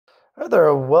Hi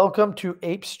there, welcome to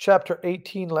APES Chapter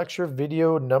 18 lecture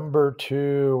video number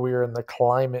 2. We are in the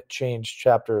climate change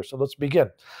chapter, so let's begin.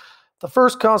 The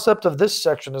first concept of this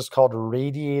section is called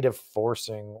radiative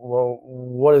forcing. Well,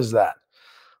 what is that?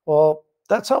 Well,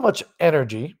 that's how much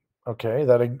energy, okay,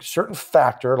 that a certain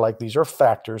factor, like these are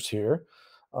factors here,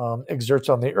 exerts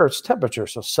on the Earth's temperature.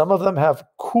 So some of them have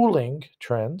cooling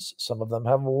trends, some of them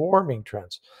have warming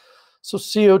trends. So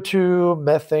CO2,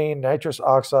 methane, nitrous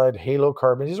oxide,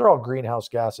 halocarbon, these are all greenhouse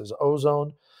gases.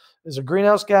 Ozone is a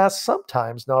greenhouse gas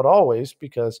sometimes, not always,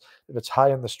 because if it's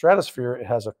high in the stratosphere, it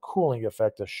has a cooling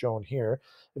effect as shown here.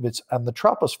 If it's in the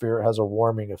troposphere, it has a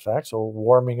warming effect. So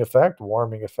warming effect,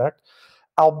 warming effect.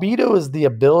 Albedo is the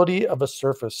ability of a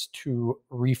surface to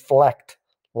reflect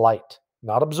light,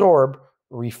 not absorb,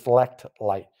 reflect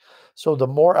light. So the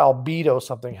more albedo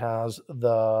something has,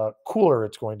 the cooler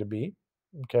it's going to be.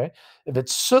 Okay. If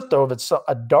it's soot, though, if it's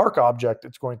a dark object,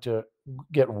 it's going to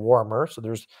get warmer. So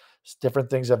there's different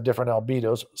things have different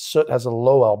albedos. Soot has a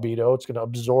low albedo. It's going to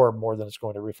absorb more than it's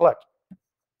going to reflect.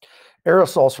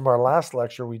 Aerosols from our last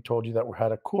lecture, we told you that we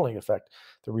had a cooling effect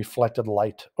that reflected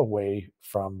light away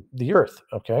from the Earth,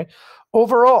 okay?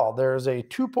 Overall, there's a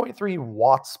 2.3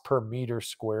 watts per meter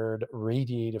squared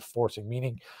radiative forcing,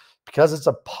 meaning because it's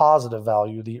a positive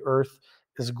value, the Earth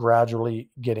is gradually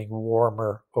getting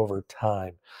warmer over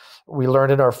time. We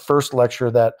learned in our first lecture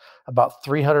that about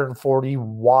 340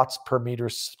 watts per meter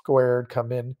squared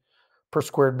come in, per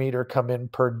square meter come in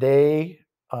per day,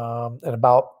 and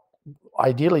about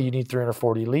ideally you need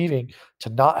 340 leaving to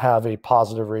not have a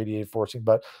positive radiative forcing,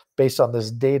 but based on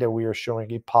this data we are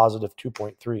showing a positive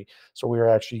 2.3. So we are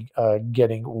actually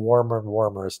getting warmer and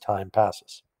warmer as time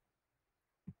passes.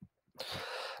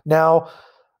 Now,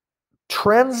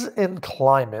 trends in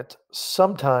climate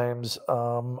sometimes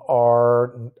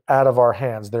are out of our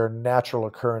hands. They're natural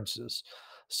occurrences.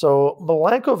 So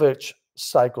Milankovitch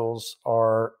cycles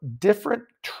are different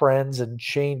trends and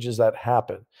changes that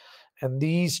happen. And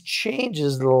these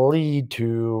changes lead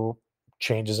to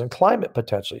changes in climate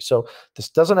potentially. So this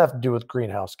doesn't have to do with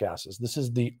greenhouse gases. This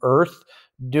is the Earth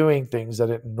doing things that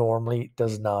it normally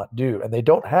does not do. And they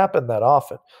don't happen that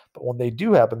often. But when they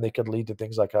do happen, they could lead to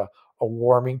things like a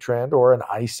warming trend or an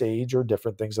ice age or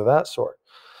different things of that sort.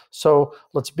 So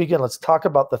let's begin. Let's talk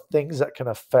about the things that can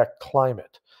affect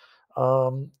climate.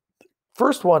 Um,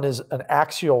 First one is an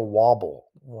axial wobble.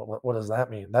 What does that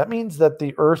mean? That means that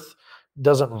the Earth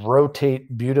doesn't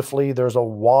rotate beautifully. There's a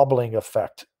wobbling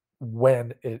effect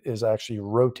when it is actually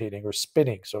rotating or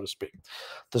spinning, so to speak.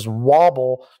 This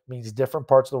wobble means different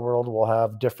parts of the world will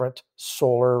have different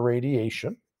solar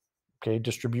radiation, okay,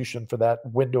 distribution for that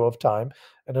window of time,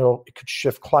 and it could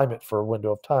shift climate for a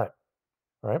window of time,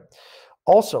 right?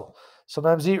 Also,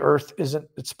 sometimes the Earth it's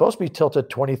supposed to be tilted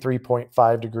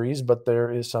 23.5 degrees, but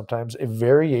there is sometimes a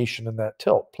variation in that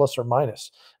tilt, plus or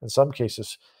minus. In some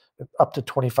cases, up to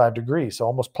 25 degrees, so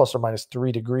almost plus or minus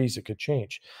 3 degrees, it could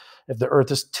change. If the Earth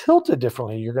is tilted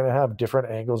differently, you're going to have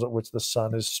different angles at which the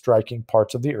sun is striking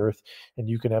parts of the Earth, and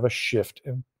you can have a shift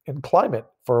in climate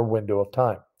for a window of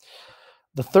time.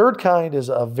 The third kind is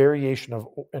a variation of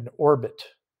an orbit.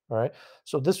 All right.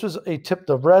 So this was a tip.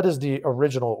 The red is the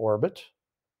original orbit.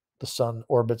 The sun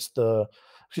orbits the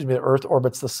Earth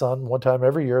orbits the sun one time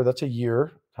every year. That's a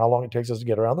year, how long it takes us to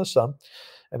get around the sun.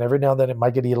 And every now and then it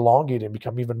might get elongated and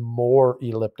become even more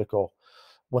elliptical.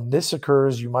 When this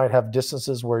occurs, you might have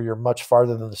distances where you're much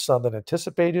farther than the sun than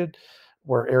anticipated,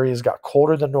 where areas got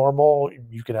colder than normal.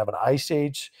 You can have an ice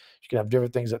age. You can have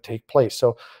different things that take place.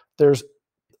 So there's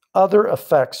other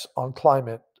effects on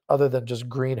climate other than just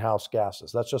greenhouse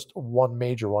gases. That's just one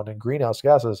major one. And greenhouse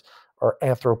gases are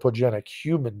anthropogenic,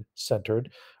 human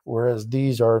centered, whereas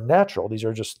these are natural. These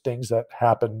are just things that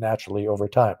happen naturally over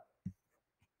time.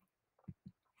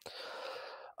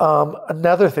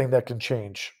 Another thing that can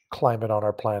change climate on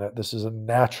our planet, this is a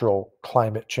natural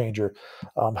climate changer,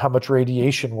 how much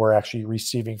radiation we're actually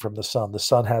receiving from the sun. The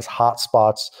sun has hot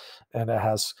spots and it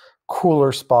has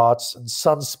cooler spots and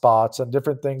sunspots and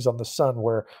different things on the sun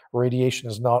where radiation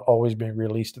is not always being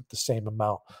released at the same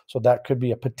amount. So that could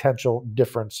be a potential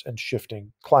difference in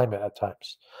shifting climate at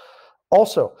times.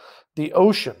 Also, the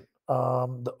ocean.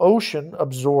 The ocean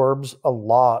absorbs a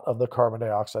lot of the carbon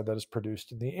dioxide that is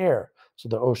produced in the air. So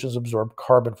the oceans absorb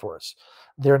carbon for us.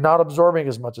 They're not absorbing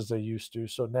as much as they used to.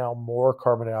 So now more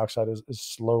carbon dioxide is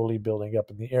slowly building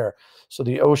up in the air. So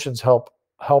the oceans help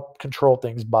control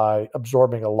things by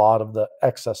absorbing a lot of the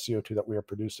excess CO2 that we are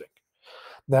producing.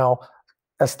 Now,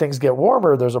 as things get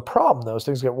warmer, there's a problem though. As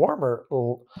things get warmer,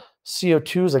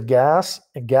 CO2 is a gas,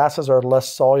 and gases are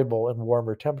less soluble in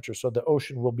warmer temperatures. So the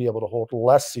ocean will be able to hold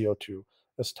less CO2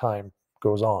 as time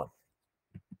goes on.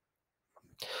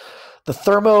 The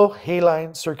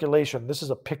thermohaline circulation, this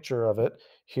is a picture of it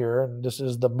here, and this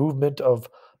is the movement of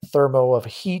of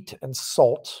heat and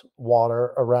salt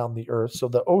water around the Earth. So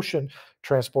the ocean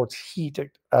transports heat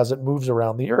as it moves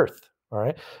around the Earth. All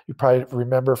right. You probably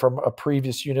remember from a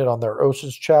previous unit on their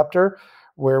oceans chapter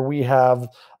where we have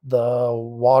the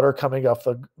water coming off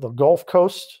the Gulf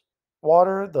Coast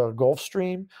water, the Gulf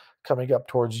Stream coming up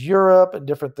towards Europe and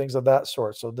different things of that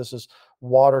sort. So this is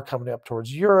water coming up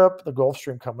towards Europe, the Gulf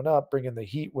Stream coming up, bringing the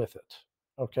heat with it.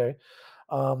 Okay.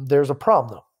 There's a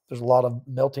problem though. There's a lot of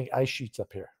melting ice sheets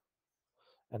up here,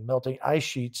 and melting ice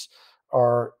sheets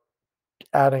are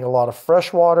adding a lot of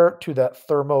fresh water to that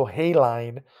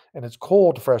thermohaline, and it's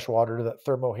cold fresh water to that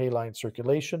thermohaline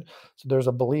circulation. So there's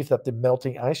a belief that the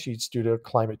melting ice sheets due to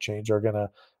climate change are going to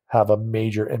have a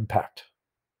major impact.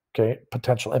 Okay,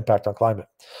 potential impact on climate.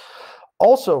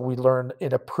 Also, we learned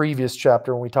in a previous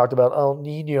chapter when we talked about El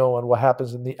Nino and what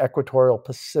happens in the equatorial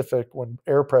Pacific when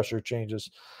air pressure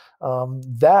changes,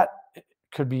 that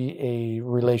could be a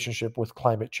relationship with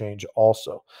climate change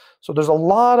also. So there's a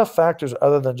lot of factors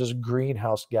other than just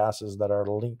greenhouse gases that are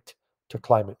linked to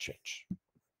climate change.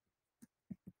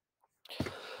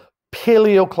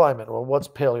 Paleoclimate. Well, what's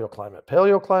paleoclimate?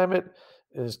 Paleoclimate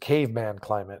is caveman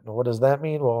climate. And what does that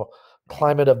mean? Well,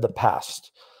 climate of the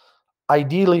past.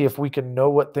 Ideally, if we can know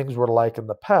what things were like in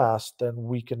the past, then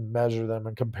we can measure them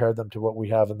and compare them to what we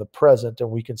have in the present, and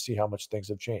we can see how much things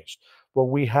have changed. Well,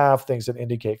 we have things that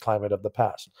indicate climate of the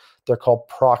past. They're called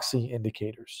proxy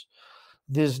indicators.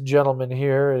 This gentleman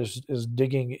here is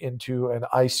digging into an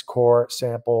ice core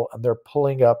sample, and they're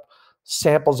pulling up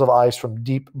samples of ice from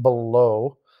deep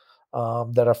below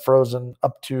that are frozen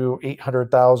up to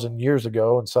 800,000 years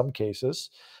ago in some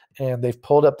cases. And they've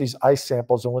pulled up these ice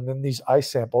samples, and within these ice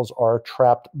samples are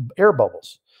trapped air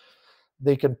bubbles.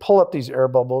 They can pull up these air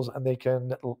bubbles and they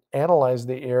can analyze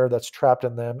the air that's trapped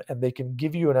in them, and they can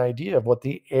give you an idea of what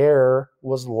the air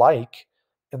was like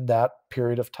in that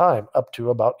period of time, up to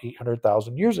about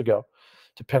 800,000 years ago,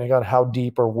 depending on how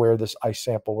deep or where this ice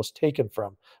sample was taken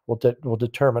from, will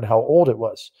determine how old it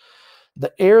was.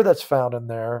 The air that's found in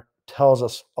there tells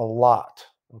us a lot.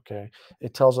 Okay.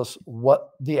 It tells us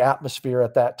what the atmosphere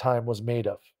at that time was made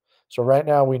of. So right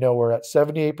now we know we're at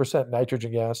 78%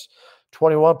 nitrogen gas,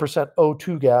 21%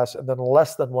 O2 gas, and then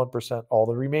less than 1% all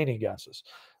the remaining gases.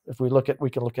 If we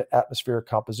can look at atmospheric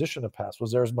composition of past.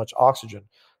 Was there as much oxygen?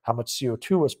 How much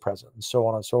CO2 was present? And so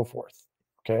on and so forth.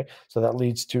 Okay. So that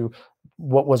leads to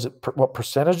what was it? What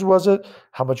percentage was it?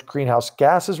 How much greenhouse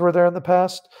gases were there in the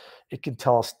past? It can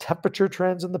tell us temperature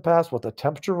trends in the past, what the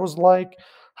temperature was like,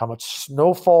 how much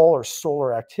snowfall or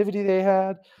solar activity they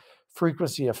had,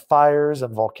 frequency of fires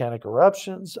and volcanic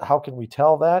eruptions. How can we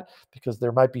tell that? Because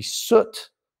there might be soot,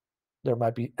 there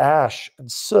might be ash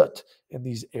and soot in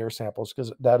these air samples,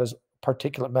 because that is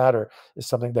particulate matter is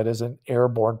something that is an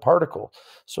airborne particle.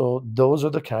 So those are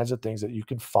the kinds of things that you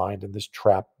can find in this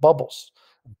trapped bubbles.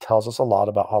 It tells us a lot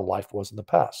about how life was in the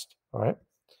past. All right.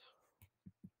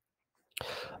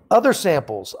 Other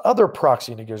samples, other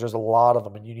proxy indicators, there's a lot of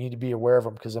them, and you need to be aware of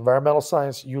them because environmental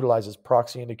science utilizes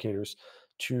proxy indicators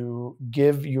to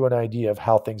give you an idea of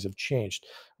how things have changed.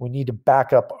 We need to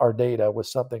back up our data with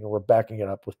something, and we're backing it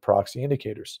up with proxy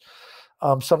indicators.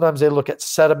 Sometimes they look at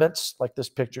sediments, like this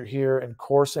picture here, and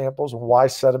core samples. Why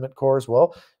sediment cores?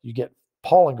 Well, you get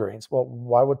pollen grains. Well,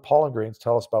 why would pollen grains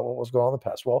tell us about what was going on in the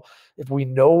past? Well, if we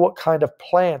know what kind of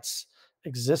plants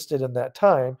existed in that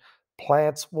time,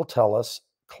 plants will tell us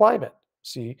climate.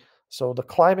 See, so the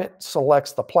climate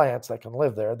selects the plants that can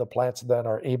live there. The plants then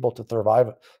are able to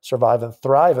survive and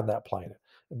thrive in that planet,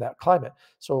 in that climate.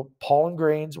 So pollen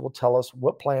grains will tell us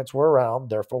what plants were around.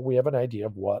 Therefore, we have an idea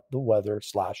of what the weather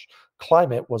 /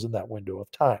 climate was in that window of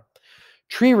time.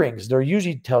 Tree rings, they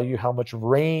usually tell you how much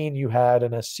rain you had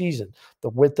in a season. The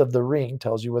width of the ring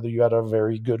tells you whether you had a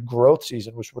very good growth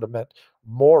season, which would have meant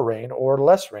more rain or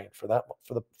less rain for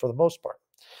the most part.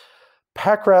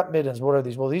 Pack rat middens, what are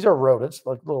these? Well, these are rodents,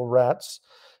 like little rats,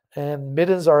 and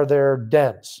middens are their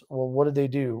dens. Well, what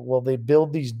do? Well, they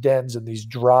build these dens in these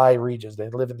dry regions. They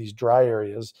live in these dry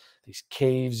areas, these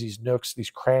caves, these nooks, these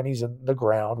crannies in the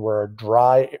ground where are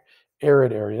dry,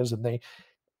 arid areas, and they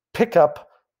pick up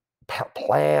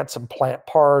plants and plant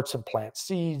parts and plant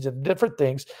seeds and different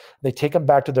things. They take them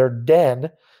back to their den,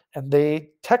 and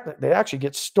they actually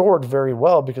get stored very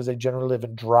well because they generally live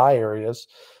in dry areas,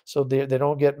 so they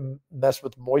don't get messed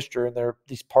with moisture, and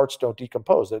these parts don't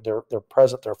decompose. They're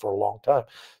present there for a long time.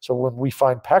 So when we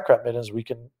find pack rat middens, we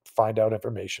can find out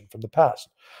information from the past.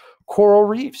 Coral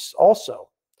reefs also.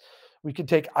 We can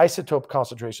take isotope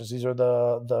concentrations. These are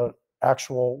the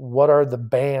what are the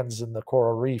bands in the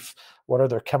coral reef, what are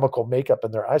their chemical makeup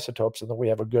and their isotopes, and then we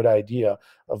have a good idea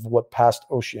of what past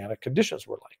oceanic conditions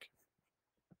were like.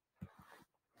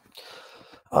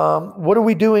 What are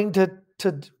we doing to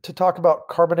talk about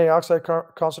carbon dioxide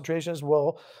concentrations?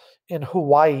 Well, in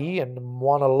Hawaii and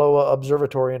Mauna Loa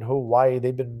Observatory in Hawaii,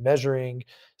 they've been measuring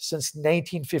since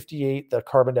 1958 the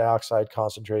carbon dioxide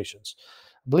concentrations.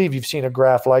 I believe you've seen a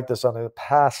graph like this on a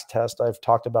past test. I've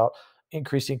talked about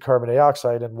increasing carbon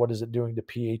dioxide and what is it doing to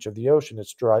pH of the ocean.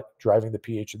 It's driving the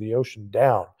pH of the ocean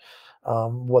down.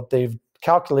 What they've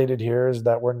calculated here is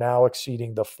that we're now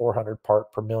exceeding the 400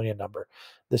 part per million number.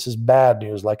 This is bad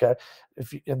news. Like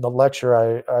if in the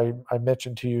lecture, I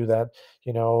mentioned to you that,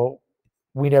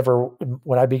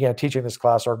 when I began teaching this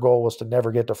class, our goal was to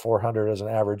never get to 400 as an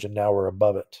average, and now we're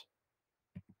above it.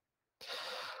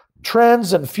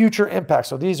 Trends and future impacts.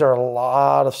 So these are a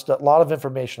lot of stuff, a lot of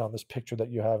information on this picture that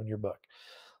you have in your book.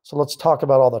 So let's talk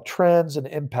about all the trends and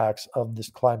impacts of this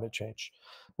climate change.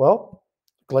 Well,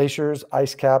 glaciers,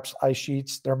 ice caps, ice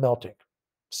sheets, they're melting.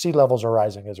 Sea levels are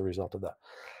rising as a result of that.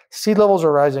 Sea levels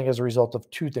are rising as a result of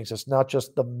two things. It's not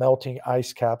just the melting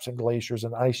ice caps and glaciers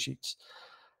and ice sheets.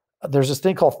 There's this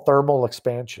thing called thermal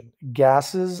expansion.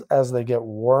 Gases, as they get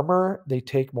warmer, they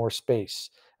take more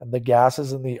space. And the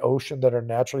gases in the ocean that are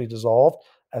naturally dissolved,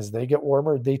 as they get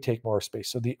warmer, they take more space.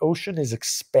 So the ocean is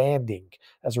expanding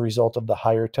as a result of the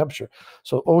higher temperature.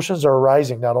 So oceans are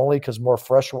rising not only because more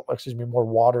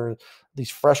water, these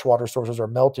freshwater sources are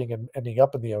melting and ending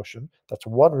up in the ocean. That's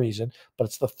one reason, but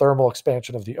it's the thermal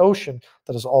expansion of the ocean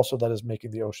that is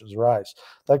making the oceans rise.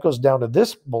 That goes down to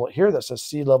this bullet here that says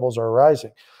sea levels are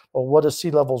rising. Well, what does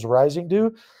sea levels rising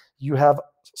do? You have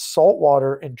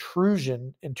saltwater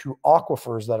intrusion into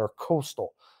aquifers that are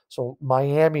coastal. So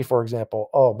Miami, for example,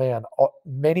 oh man,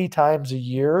 many times a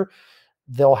year,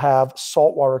 they'll have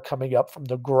saltwater coming up from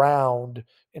the ground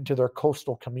into their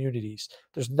coastal communities.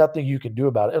 There's nothing you can do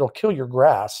about it. It'll kill your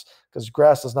grass because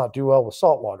grass does not do well with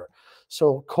saltwater.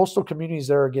 So coastal communities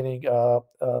there are getting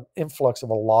influx of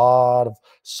a lot of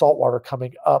saltwater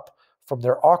coming up from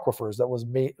their aquifers that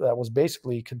was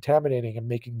basically contaminating and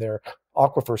making their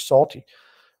aquifers salty.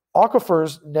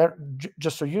 Aquifers,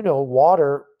 just so you know,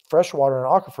 fresh water in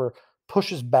an aquifer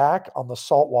pushes back on the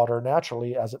salt water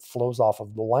naturally as it flows off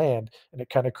of the land, and it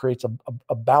kind of creates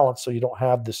a balance so you don't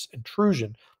have this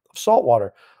intrusion of salt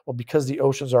water. Well, because the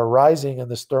oceans are rising in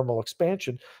this thermal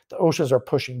expansion, the oceans are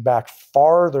pushing back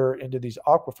farther into these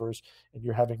aquifers, and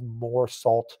you're having more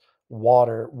salt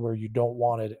water where you don't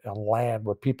want it on land,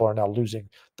 where people are now losing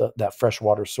that fresh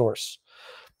water source.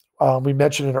 We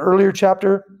mentioned in an earlier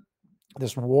chapter,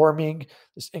 this warming,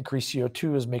 this increased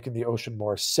CO2 is making the ocean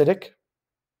more acidic.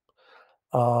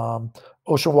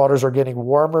 Ocean waters are getting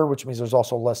warmer, which means there's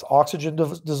also less oxygen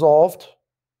dissolved.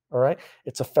 All right.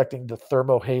 It's affecting the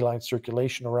thermohaline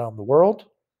circulation around the world.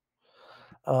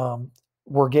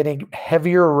 We're getting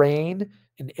heavier rain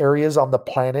in areas on the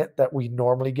planet that we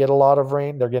normally get a lot of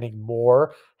rain. They're getting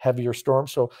more heavier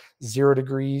storms. So 0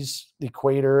 degrees, the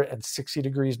equator, and 60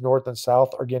 degrees north and south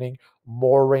are getting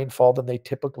more rainfall than they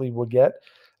typically would get.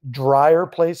 Drier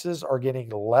places are getting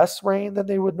less rain than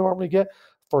they would normally get.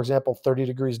 For example, 30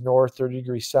 degrees north, 30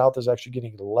 degrees south is actually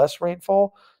getting less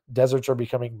rainfall. Deserts are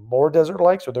becoming more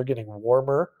desert-like, so they're getting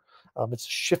warmer. It's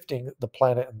shifting the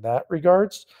planet in that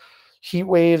regards. Heat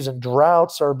waves and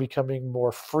droughts are becoming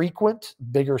more frequent.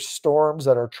 Bigger storms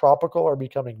that are tropical are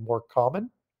becoming more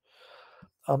common.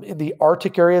 In the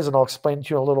Arctic areas, and I'll explain to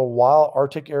you in a little while,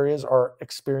 Arctic areas are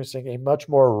experiencing a much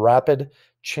more rapid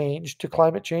change to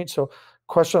climate change. So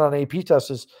question on AP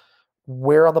test is,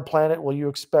 where on the planet will you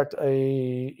expect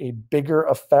a bigger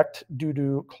effect due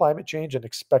to climate change, and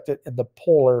expect it in the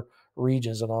polar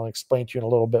regions? And I'll explain to you in a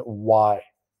little bit why.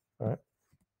 All right.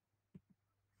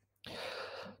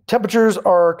 Temperatures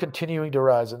are continuing to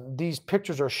rise, and these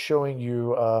pictures are showing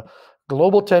you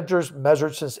global temperatures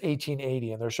measured since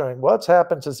 1880, and they're showing what's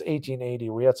happened since 1880.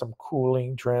 We had some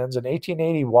cooling trends in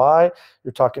 1880. Why?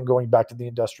 You're talking going back to the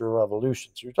Industrial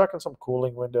Revolution. So you're talking some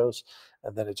cooling windows,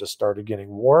 and then it just started getting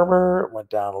warmer. It went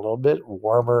down a little bit,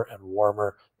 warmer and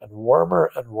warmer and warmer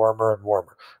and warmer and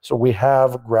warmer. So we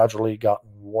have gradually gotten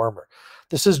warmer.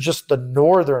 This is just the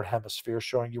northern hemisphere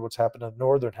showing you what's happened in the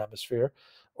northern hemisphere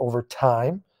over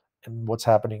time and what's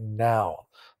happening now.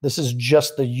 This is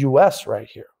just the U.S. right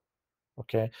here.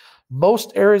 Okay.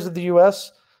 Most areas of the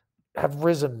U.S. have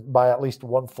risen by at least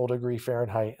 1 full degree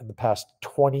Fahrenheit in the past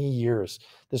 20 years.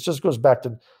 This just goes back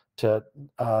to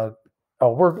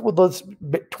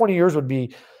 20 years would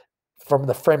be from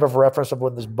the frame of reference of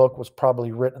when this book was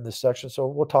probably written in this section. So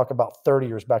we'll talk about 30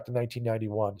 years back to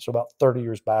 1991. So about 30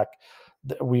 years back,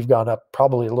 we've gone up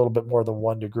probably a little bit more than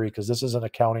 1 degree, because this isn't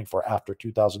accounting for after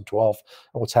 2012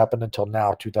 and what's happened until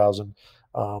now,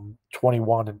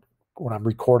 2021, and when I'm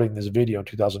recording this video in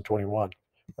 2021.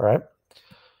 All right.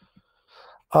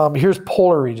 Here's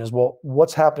polar regions. Well,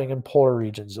 what's happening in polar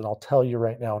regions? And I'll tell you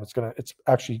right now, and it's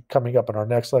actually coming up in our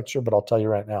next lecture, but I'll tell you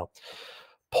right now.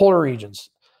 Polar regions,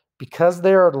 because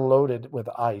they are loaded with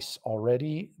ice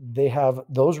already,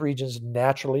 those regions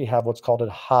naturally have what's called a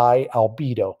high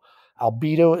albedo.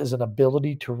 Albedo is an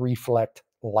ability to reflect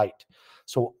light.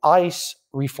 So ice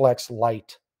reflects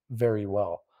light very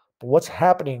well. But what's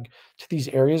happening to these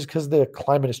areas, because the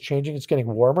climate is changing, it's getting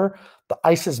warmer, the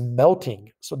ice is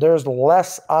melting. So there's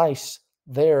less ice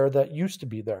there that used to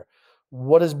be there.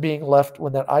 What is being left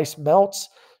when that ice melts?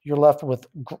 You're left with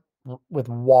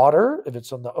water if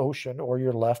it's on the ocean, or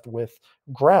you're left with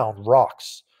ground,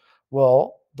 rocks.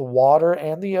 Well, the water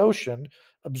and the ocean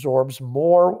absorbs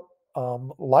more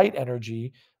light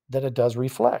energy than it does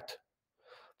reflect.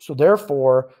 So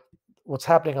therefore, what's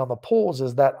happening on the poles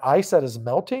is that ice that is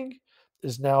melting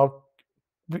is now,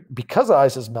 because the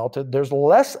ice is melted, there's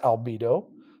less albedo.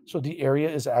 So the area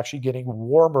is actually getting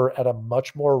warmer at a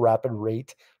much more rapid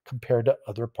rate compared to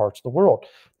other parts of the world.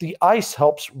 The ice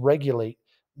helps regulate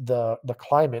the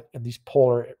climate in these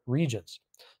polar regions.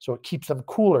 So it keeps them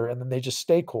cooler, and then they just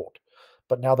stay cold.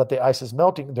 But now that the ice is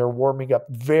melting, they're warming up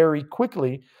very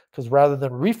quickly, because rather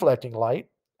than reflecting light,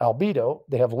 albedo,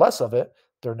 they have less of it.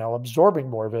 They're now absorbing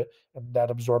more of it, and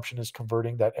that absorption is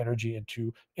converting that energy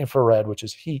into infrared, which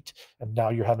is heat, and now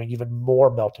you're having even more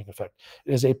melting effect.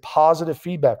 It is a positive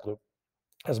feedback loop.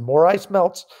 As more ice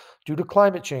melts due to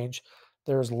climate change,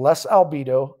 there's less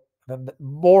albedo, and then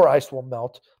more ice will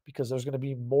melt because there's going to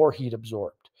be more heat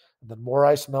absorbed. And then more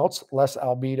ice melts, less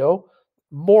albedo,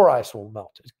 more ice will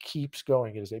melt. It keeps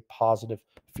going. It is a positive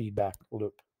feedback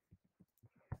loop.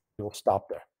 We'll stop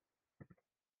there.